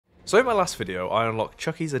So in my last video, I unlocked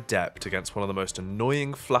Chucky's Adept against one of the most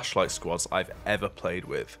annoying flashlight squads I've ever played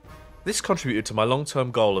with. This contributed to my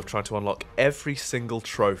long-term goal of trying to unlock every single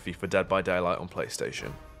trophy for Dead by Daylight on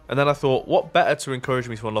PlayStation. And then I thought, what better to encourage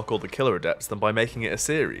me to unlock all the killer adepts than by making it a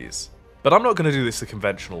series? But I'm not going to do this the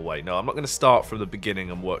conventional way, no, I'm not going to start from the beginning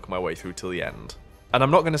and work my way through till the end. And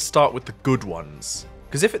I'm not going to start with the good ones.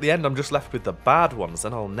 Because if at the end I'm just left with the bad ones,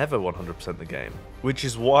 then I'll never 100% the game. Which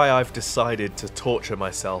is why I've decided to torture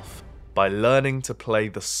myself by learning to play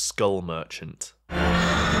the Skull Merchant.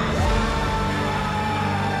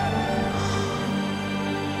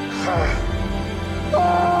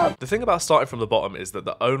 The thing about starting from the bottom is that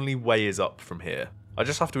the only way is up from here. I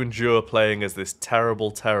just have to endure playing as this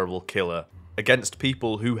terrible, terrible killer against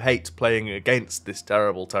people who hate playing against this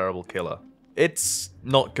terrible, terrible killer. It's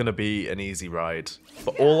not gonna be an easy ride,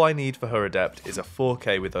 but all I need for her adept is a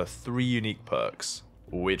 4K with her 3 unique perks,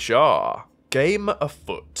 which are Game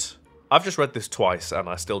Afoot. I've just read this twice and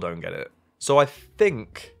I still don't get it. So I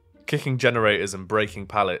think kicking generators and breaking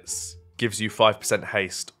pallets gives you 5%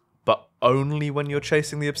 haste, but only when you're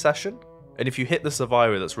chasing the obsession? And if you hit the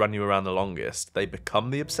survivor that's run you around the longest, they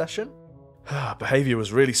become the obsession? Behaviour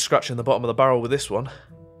was really scratching the bottom of the barrel with this one.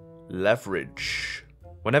 Leverage.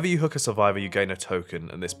 Whenever you hook a survivor, you gain a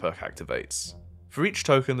token, and this perk activates. For each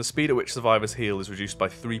token, the speed at which survivors heal is reduced by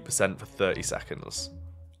 3% for 30 seconds.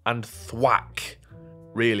 And Thwack.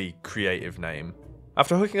 Really creative name.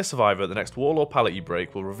 After hooking a survivor, the next wall or pallet you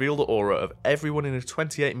break will reveal the aura of everyone in a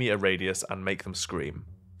 28-meter radius and make them scream.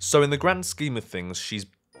 So in the grand scheme of things, she's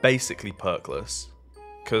basically perkless.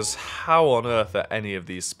 Because how on earth are any of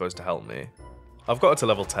these supposed to help me? I've got her to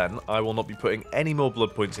level 10, I will not be putting any more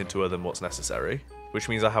blood points into her than what's necessary, which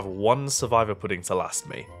means I have one survivor pudding to last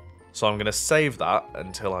me. So I'm going to save that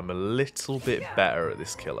until I'm a little bit better at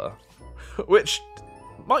this killer. Which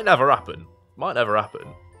might never happen. Might never happen.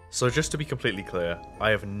 So just to be completely clear, I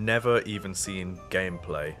have never even seen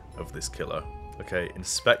gameplay of this killer. Okay,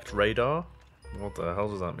 inspect radar. What the hell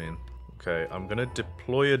does that mean? Okay, I'm gonna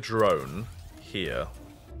deploy a drone here.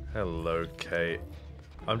 Hello, Kate.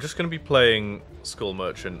 I'm just gonna be playing Skull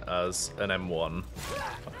Merchant as an M1.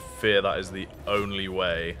 I fear that is the only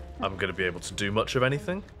way I'm gonna be able to do much of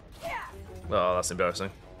anything. Oh, that's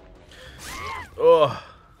embarrassing. Oh.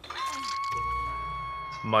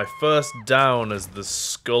 My first down as the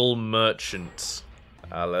Skull Merchant.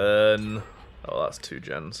 Alan. Oh, that's 2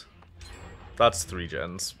 gens. That's 3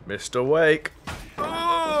 gens. Mr. Wake.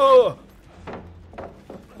 Oh!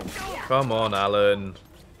 Come on, Alan.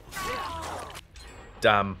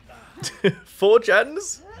 Damn. 4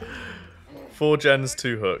 gens? 4 gens,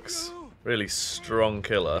 2 hooks. Really strong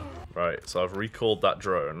killer. Right, so I've recalled that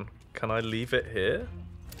drone. Can I leave it here?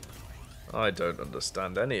 I don't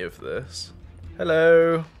understand any of this.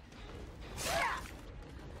 Hello.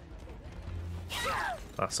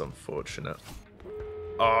 That's unfortunate.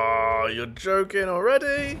 Oh, you're joking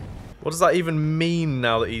already? What does that even mean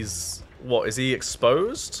now that he's... What, is he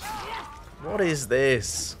exposed? What is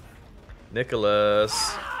this?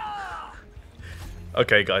 Nicholas.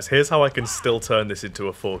 Okay, guys, here's how I can still turn this into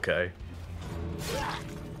a 4K.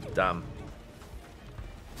 Damn.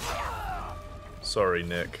 Sorry,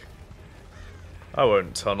 Nick. I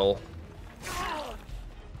won't tunnel.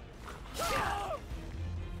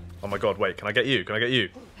 Oh my god, wait, can I get you? Can I get you?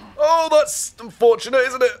 Oh, that's unfortunate,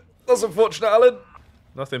 isn't it? That's unfortunate, Alan.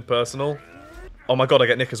 Nothing personal. Oh my god, I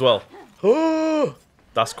get Nick as well. Oh,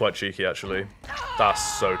 that's quite cheeky, actually.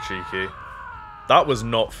 That's so cheeky. That was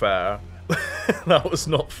not fair. That was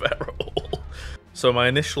not fair at all. So my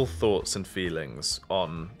initial thoughts and feelings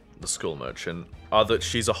on the Skull Merchant are that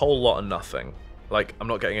she's a whole lot of nothing. Like, I'm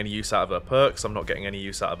not getting any use out of her perks, I'm not getting any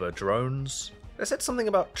use out of her drones. They said something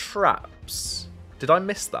about traps. Did I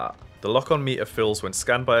miss that? The lock-on meter fills when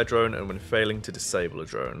scanned by a drone and when failing to disable a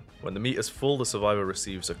drone. When the meter's full, the survivor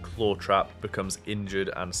receives a claw trap, becomes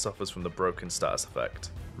injured, and suffers from the broken status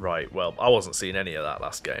effect. Right, well, I wasn't seeing any of that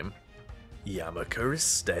last game. Yamaka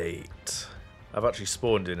Estate. I've actually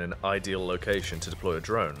spawned in an ideal location to deploy a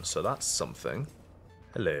drone, so that's something.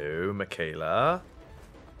 Hello, Michaela.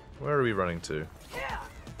 Where are we running to?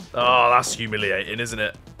 Oh, that's humiliating, isn't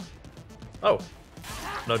it? Oh.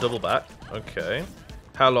 No double back. Okay.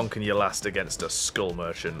 How long can you last against a Skull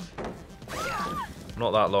Merchant?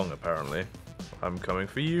 Not that long, apparently. I'm coming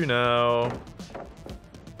for you now.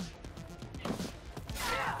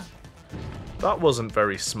 That wasn't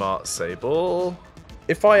very smart, Sable.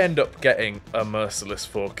 If I end up getting a merciless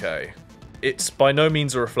 4K, it's by no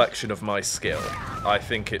means a reflection of my skill. I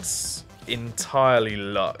think it's entirely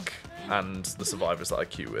luck and the survivors that I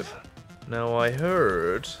queue with. Now, I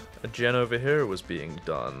heard a gen over here was being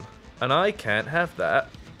done, and I can't have that.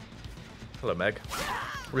 Hello, Meg.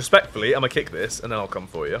 Respectfully, I'm gonna kick this, and then I'll come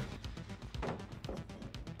for you.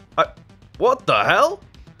 What the hell?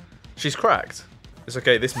 She's cracked. It's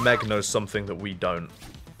okay, this Meg knows something that we don't.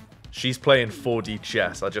 She's playing 4D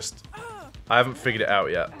chess. I haven't figured it out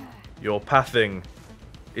yet. Your pathing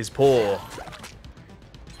is poor.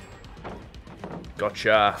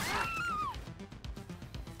 Gotcha.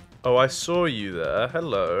 Oh, I saw you there.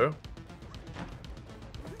 Hello.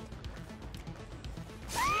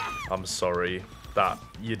 I'm sorry.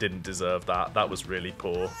 You didn't deserve that. That was really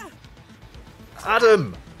poor.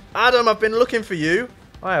 Adam! Adam, I've been looking for you.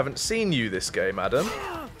 I haven't seen you this game, Adam.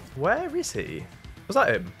 Where is he? Was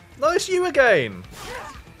that him? No, it's you again.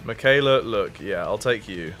 Michaela, look, yeah, I'll take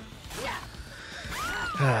you.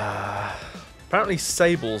 Apparently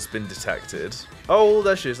Sable's been detected. Oh,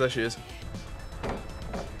 there she is, there she is.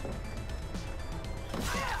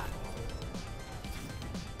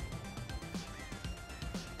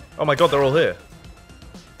 Oh my god, they're all here.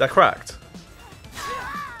 They're cracked.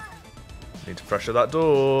 Need to pressure that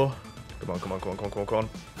door. Come on, come on, come on, come on, come on, come on.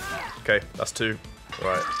 Okay, that's 2.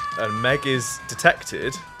 Right. And Meg is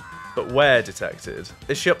detected. But where detected?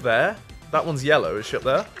 Is she up there? That one's yellow. Is she up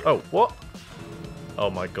there? Oh, what? Oh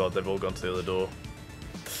my god, they've all gone to the other door.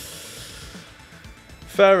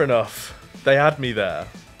 Fair enough. They had me there.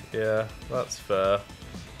 Yeah, that's fair.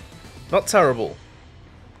 Not terrible.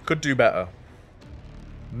 Could do better.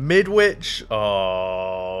 Midwich?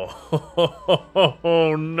 Oh.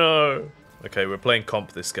 Oh no. Okay, we're playing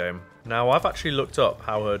comp this game. Now, I've actually looked up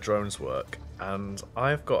how her drones work, and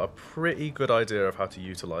I've got a pretty good idea of how to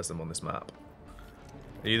utilize them on this map.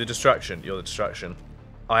 Are you the distraction? You're the distraction.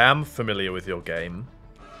 I am familiar with your game.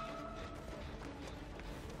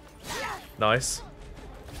 Nice.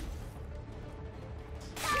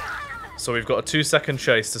 So we've got a 2-second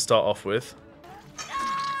chase to start off with.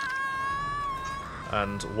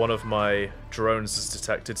 And one of my drones has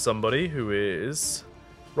detected somebody who is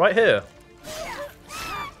right here.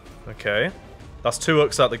 Okay. That's 2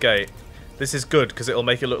 hooks out the gate. This is good, because it'll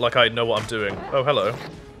make it look like I know what I'm doing. Oh, hello.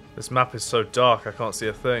 This map is so dark, I can't see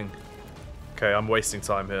a thing. Okay, I'm wasting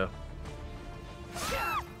time here.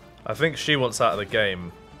 I think she wants out of the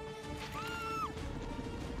game.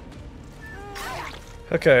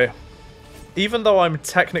 Okay. Even though I'm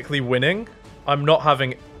technically winning, I'm not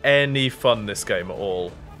having any fun this game at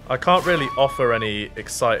all. I can't really offer any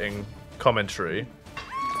exciting commentary.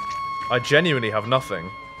 I genuinely have nothing.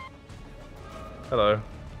 Hello.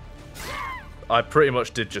 I pretty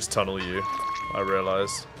much did just tunnel you, I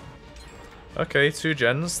realise. Okay, 2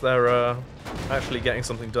 gens. They're actually getting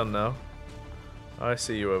something done now. I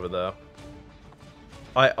see you over there.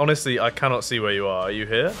 Honestly, I cannot see where you are. Are you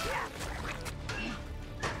here?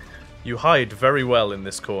 You hide very well in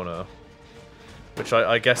this corner. Which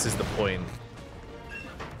I guess is the point.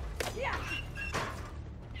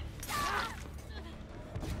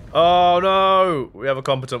 Oh no! We have a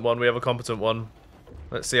competent one, we have a competent one.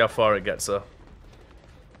 Let's see how far it gets her.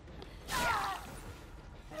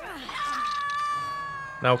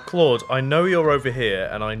 Now, Claude, I know you're over here,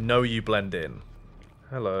 and I know you blend in.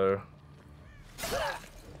 Hello.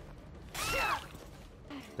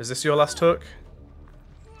 Is this your last hook?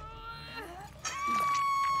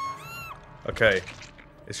 Okay.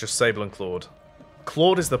 It's just Sable and Claude.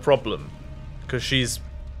 Claude is the problem, because she's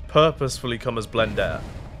purposefully come as Blender.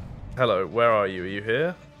 Hello, where are you? Are you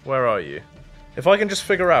here? Where are you? If I can just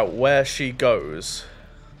figure out where she goes,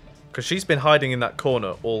 because she's been hiding in that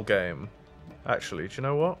corner all game. Actually, do you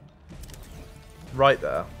know what? Right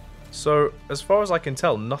there. So, as far as I can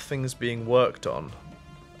tell, nothing's being worked on.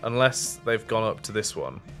 Unless they've gone up to this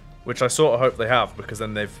one. Which I sort of hope they have, because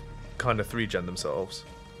then they've kind of 3-gen themselves.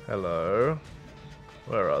 Hello?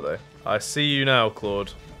 Where are they? I see you now,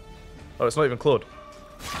 Claude. Oh, it's not even Claude.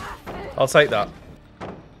 I'll take that.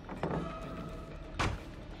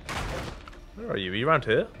 Where are you? Are you around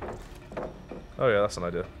here? Oh yeah, that's an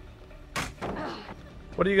idea.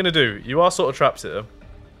 What are you going to do? You are sort of trapped here.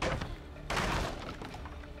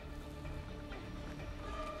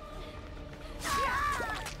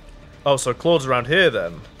 Oh, so Claude's around here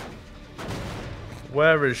then.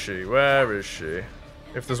 Where is she? Where is she?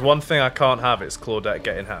 If there's one thing I can't have, it's Claudette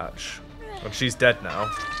getting hatch. And she's dead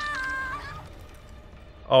now.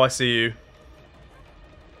 Oh, I see you.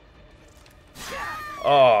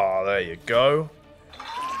 Oh, there you go.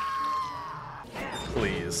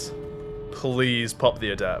 Please. Please pop the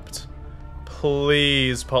Adept.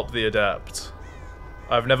 Please pop the Adept.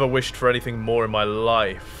 I've never wished for anything more in my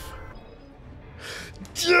life.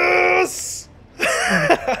 Yes!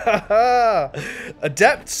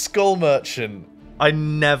 Adept Skull Merchant. I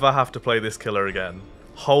never have to play this killer again.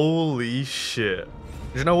 Holy shit.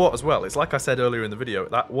 You know what as well? It's like I said earlier in the video,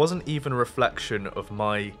 that wasn't even a reflection of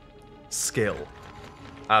my skill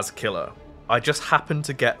as killer. I just happened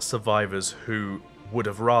to get survivors who would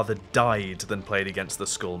have rather died than played against the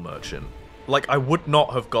Skull Merchant. Like, I would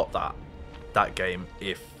not have got that game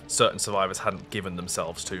if certain survivors hadn't given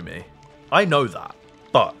themselves to me. I know that,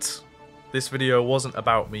 but this video wasn't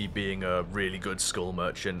about me being a really good Skull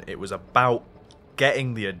Merchant. It was about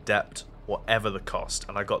getting the Adept, whatever the cost,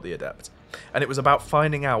 and I got the Adept. And it was about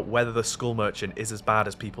finding out whether the Skull Merchant is as bad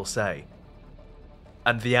as people say.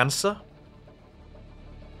 And the answer?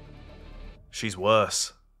 She's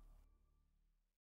worse.